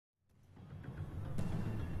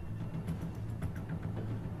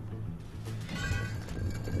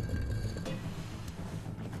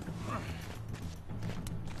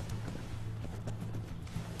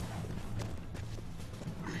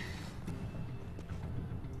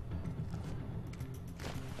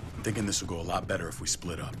I'm thinking this will go a lot better if we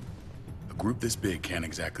split up. A group this big can't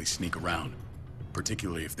exactly sneak around,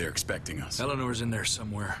 particularly if they're expecting us. Eleanor's in there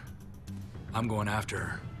somewhere. I'm going after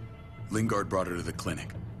her. Lingard brought her to the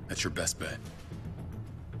clinic. That's your best bet.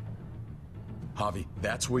 Javi,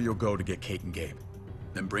 that's where you'll go to get Kate and Gabe.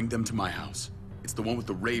 Then bring them to my house. It's the one with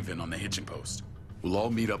the Raven on the hitching post. We'll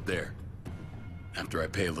all meet up there. After I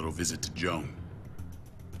pay a little visit to Joan.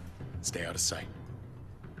 Stay out of sight.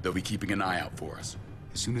 They'll be keeping an eye out for us.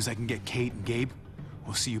 As soon as I can get Kate and Gabe,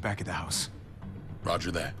 we'll see you back at the house.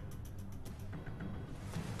 Roger that.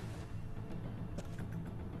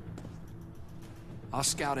 I'll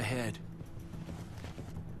scout ahead.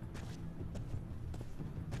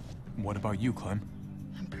 What about you, Clem?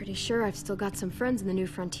 I'm pretty sure I've still got some friends in the New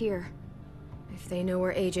Frontier. If they know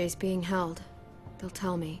where AJ's being held, they'll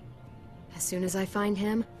tell me. As soon as I find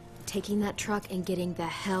him, taking that truck and getting the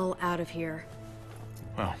hell out of here.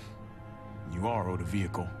 Well, you are owed a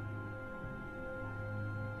vehicle.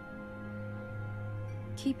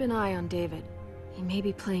 Keep an eye on David. He may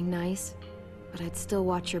be playing nice, but I'd still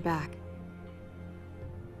watch your back.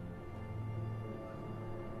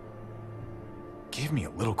 Give me a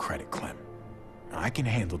little credit, Clem. I can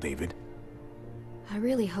handle David. I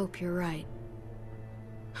really hope you're right.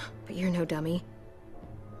 But you're no dummy.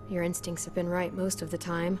 Your instincts have been right most of the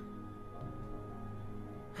time.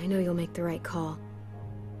 I know you'll make the right call.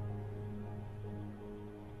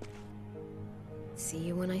 See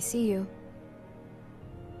you when I see you.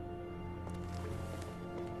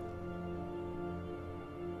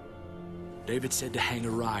 David said to hang a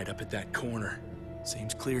ride up at that corner.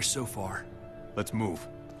 Seems clear so far. Let's move.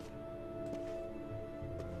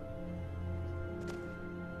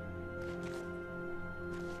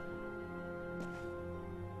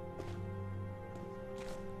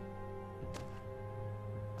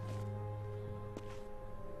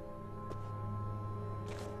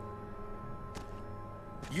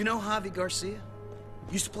 You know Javi Garcia?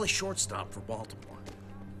 Used to play shortstop for Baltimore.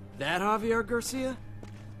 That Javier Garcia?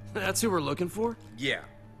 That's who we're looking for? Yeah,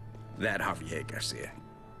 that Javier Garcia.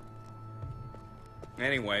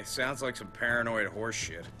 Anyway, sounds like some paranoid horse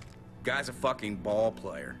shit. Guy's a fucking ball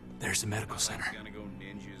player. There's the medical center. He's gonna go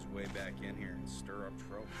ninja his way back in here and stir up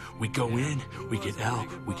trouble. We go in, we get Elle,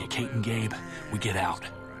 we get Kate and Gabe, we get out.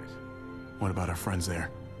 What about our friends there?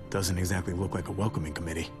 Doesn't exactly look like a welcoming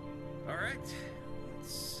committee. All right,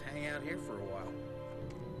 let's hang out here for a while.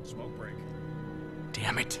 Smoke break.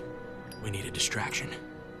 Damn it. We need a distraction.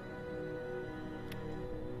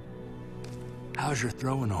 How's your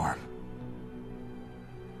throwing arm?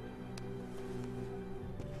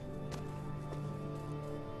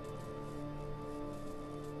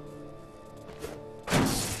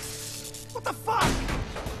 What the fuck?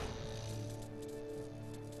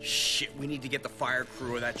 Shit, we need to get the fire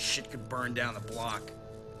crew or that shit could burn down the block.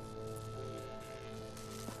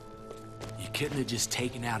 You couldn't have just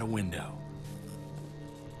taken out a window.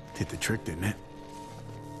 Did the trick, didn't it?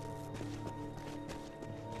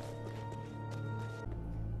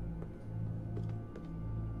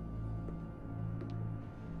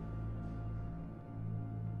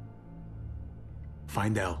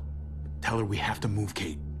 Find Elle. Tell her we have to move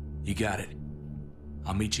Kate. You got it.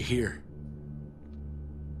 I'll meet you here.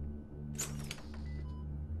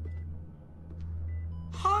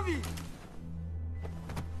 Javi!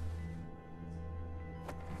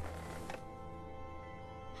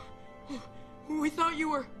 We thought you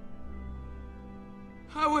were...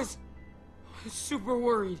 I was super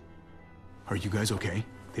worried. Are you guys okay?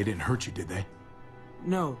 They didn't hurt you, did they?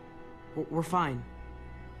 No, we're fine.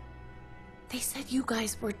 They said you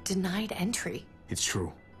guys were denied entry. It's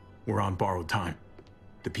true. We're on borrowed time.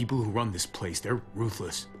 The people who run this place, they're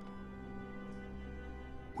ruthless.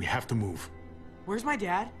 We have to move. Where's my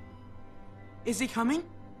dad? Is he coming?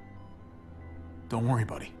 Don't worry,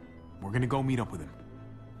 buddy. We're gonna go meet up with him.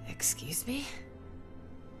 Excuse me?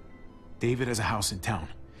 David has a house in town.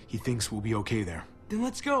 He thinks we'll be okay there. Then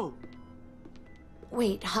let's go.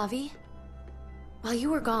 Wait, Javi? While you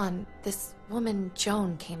were gone, this woman,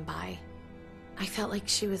 Joan, came by. I felt like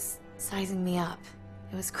she was sizing me up.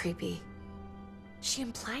 It was creepy. She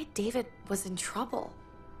implied David was in trouble,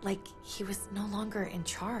 like he was no longer in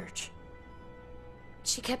charge.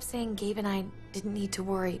 She kept saying Gabe and I didn't need to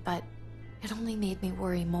worry, but it only made me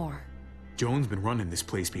worry more. Joan's been running this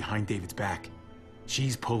place behind David's back.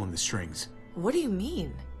 She's pulling the strings. What do you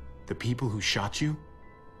mean? The people who shot you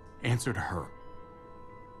answered her.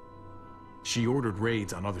 She ordered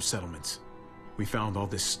raids on other settlements. We found all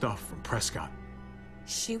this stuff from Prescott.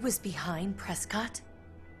 She was behind Prescott?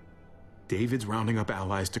 David's rounding up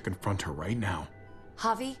allies to confront her right now.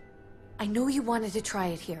 Javi, I know you wanted to try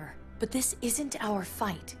it here, but this isn't our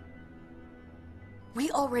fight. We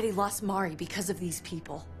already lost Mari because of these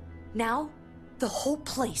people. Now, the whole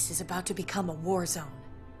place is about to become a war zone.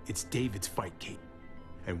 It's David's fight, Kate.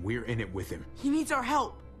 And we're in it with him. He needs our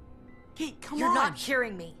help. Kate, come on. You're not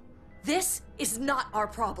hearing me. This is not our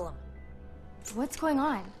problem. What's going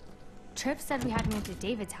on? Tripp said we had to move to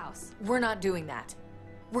David's house. We're not doing that.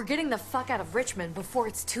 We're getting the fuck out of Richmond before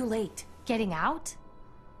it's too late. Getting out?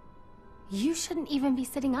 You shouldn't even be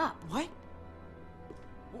sitting up. What?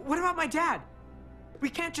 What about my dad? We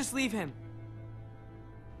can't just leave him.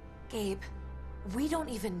 Gabe, we don't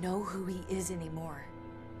even know who he is anymore.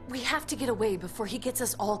 We have to get away before he gets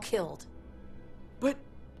us all killed. But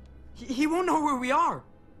he won't know where we are.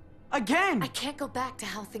 Again! I can't go back to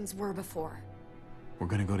how things were before. We're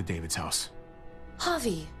gonna go to David's house.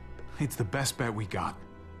 Javi! It's the best bet we got.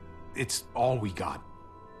 It's all we got.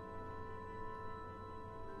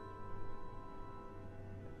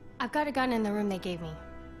 I've got a gun in the room they gave me.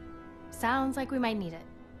 Sounds like we might need it.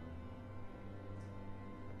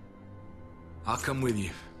 I'll come with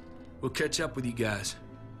you. We'll catch up with you guys.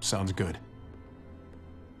 Sounds good.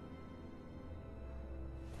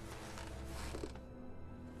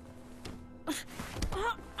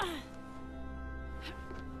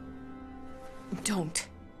 Don't.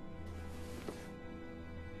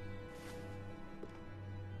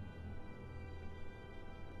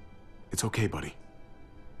 It's okay, buddy.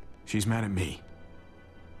 She's mad at me.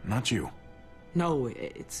 Not you. No,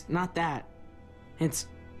 it's not that. It's...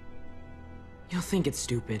 You'll think it's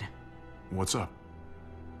stupid. What's up?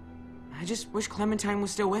 I just wish Clementine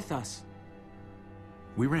was still with us.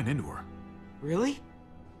 We ran into her. Really?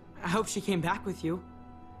 I hope she came back with you.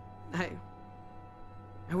 I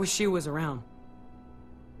wish she was around.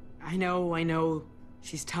 I know,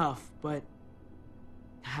 she's tough, but...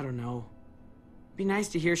 I don't know. It'd be nice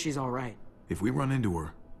to hear she's alright. If we run into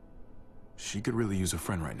her, she could really use a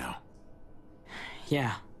friend right now.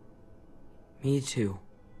 Yeah. Me too.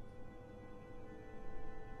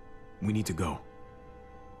 We need to go.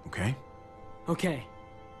 Okay? Okay.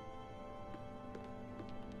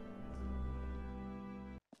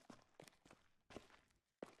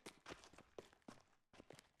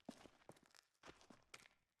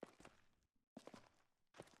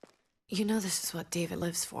 You know this is what David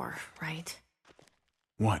lives for, right?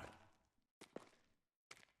 What?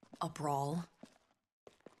 A brawl.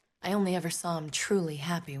 I only ever saw him truly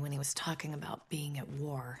happy when he was talking about being at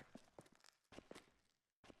war.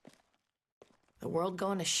 The world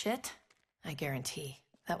going to shit? I guarantee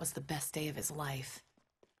that was the best day of his life.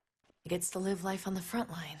 He gets to live life on the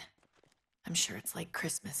front line. I'm sure it's like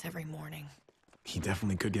Christmas every morning. He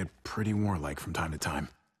definitely could get pretty warlike from time to time.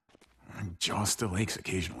 My jaw still aches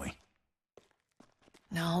occasionally.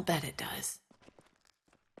 No, I'll bet it does.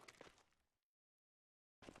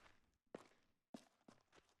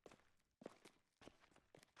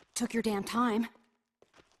 Took your damn time.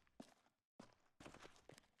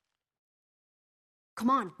 Come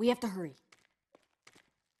on, we have to hurry.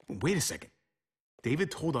 Wait a second.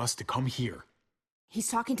 David told us to come here. He's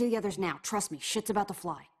talking to the others now. Trust me, shit's about to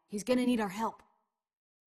fly. He's gonna need our help.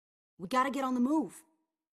 We gotta get on the move.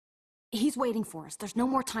 He's waiting for us. There's no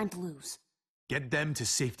more time to lose. Get them to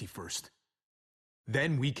safety first.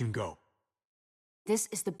 Then we can go. This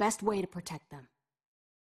is the best way to protect them.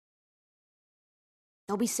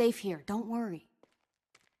 They'll be safe here, don't worry.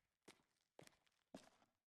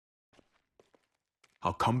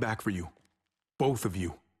 I'll come back for you. Both of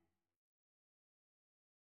you.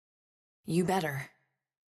 You better.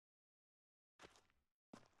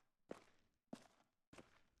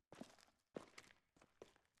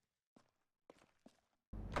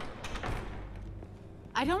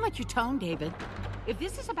 I don't like your tone, David. If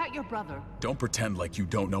this is about your brother... Don't pretend like you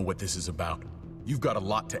don't know what this is about. You've got a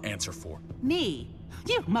lot to answer for. Me?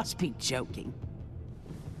 You must be joking.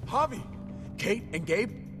 Javi! Kate and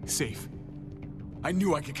Gabe? Safe. I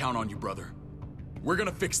knew I could count on you, brother. We're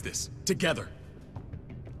gonna fix this, together.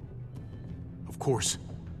 Of course.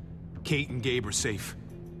 Kate and Gabe are safe.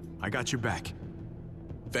 I got your back.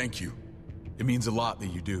 Thank you. It means a lot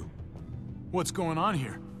that you do. What's going on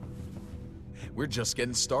here? We're just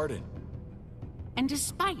getting started. And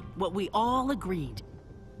despite what we all agreed,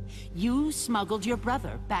 you smuggled your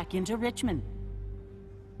brother back into Richmond.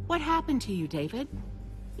 What happened to you, David?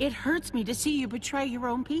 It hurts me to see you betray your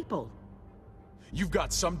own people. You've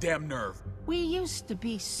got some damn nerve. We used to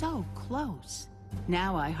be so close.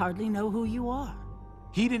 Now I hardly know who you are.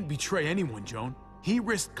 He didn't betray anyone, Joan. He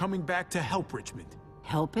risked coming back to help Richmond.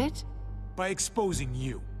 Help it? By exposing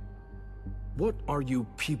you. What are you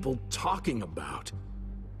people talking about?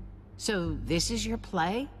 So this is your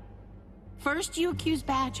play? First you accuse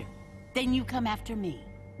Badger, then you come after me.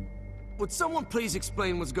 Would someone please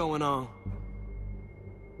explain what's going on?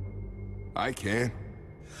 I can.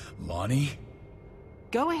 Lonnie?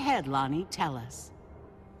 Go ahead, Lonnie, tell us.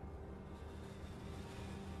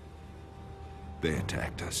 They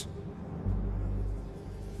attacked us.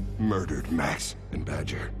 Murdered Max and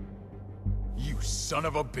Badger. You son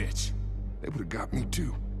of a bitch! They would have got me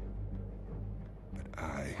too. But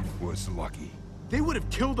I was lucky. They would have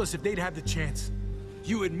killed us if they'd had the chance.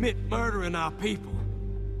 You admit murdering our people.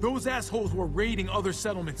 Those assholes were raiding other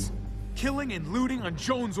settlements, killing and looting on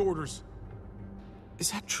Joan's orders. Is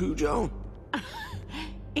that true, Joan?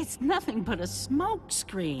 It's nothing but a smoke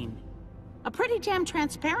screen. A pretty damn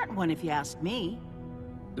transparent one, if you ask me.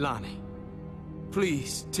 Lonnie,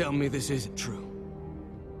 please tell me this isn't true.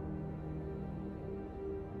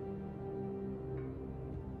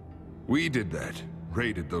 We did that.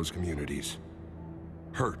 Raided those communities.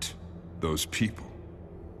 Hurt those people.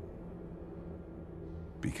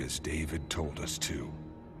 Because David told us to.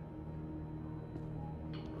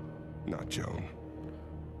 Not Joan.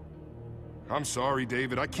 I'm sorry,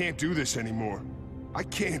 David. I can't do this anymore. I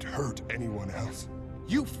can't hurt anyone else.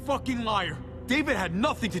 You fucking liar! David had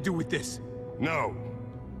nothing to do with this! No.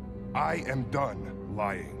 I am done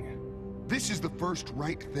lying. This is the first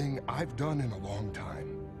right thing I've done in a long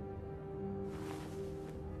time.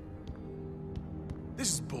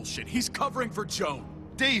 This is bullshit. He's covering for Joan.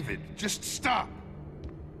 David, just stop.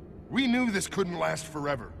 We knew this couldn't last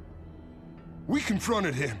forever. We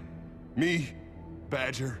confronted him. Me,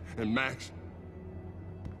 Badger, and Max.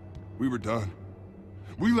 We were done.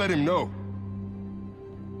 We let him know.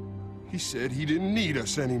 He said he didn't need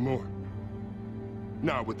us anymore.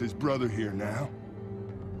 Not with his brother here now.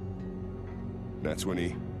 That's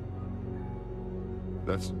when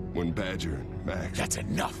Badger and Max... That's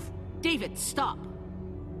enough! David, stop!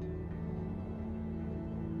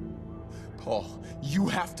 Paul, you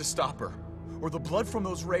have to stop her. Or the blood from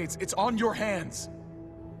those raids, it's on your hands.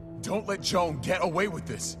 Don't let Joan get away with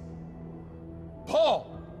this.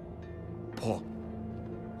 Paul! Paul,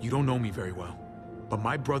 you don't know me very well, but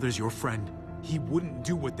my brother's your friend. He wouldn't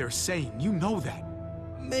do what they're saying. You know that.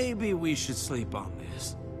 Maybe we should sleep on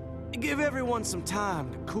this. Give everyone some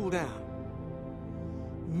time to cool down.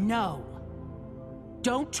 No.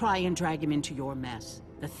 Don't try and drag him into your mess.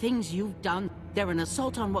 The things you've done, they're an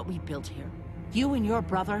assault on what we built here. You and your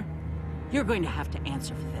brother, you're going to have to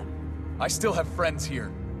answer for them. I still have friends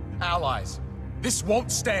here. Allies. This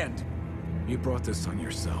won't stand. You brought this on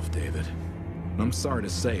yourself, David. I'm sorry to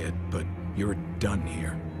say it, but you're done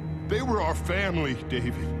here. They were our family,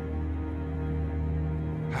 David.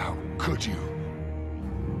 How could you?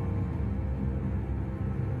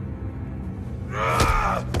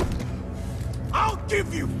 I'll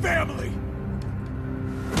give you family!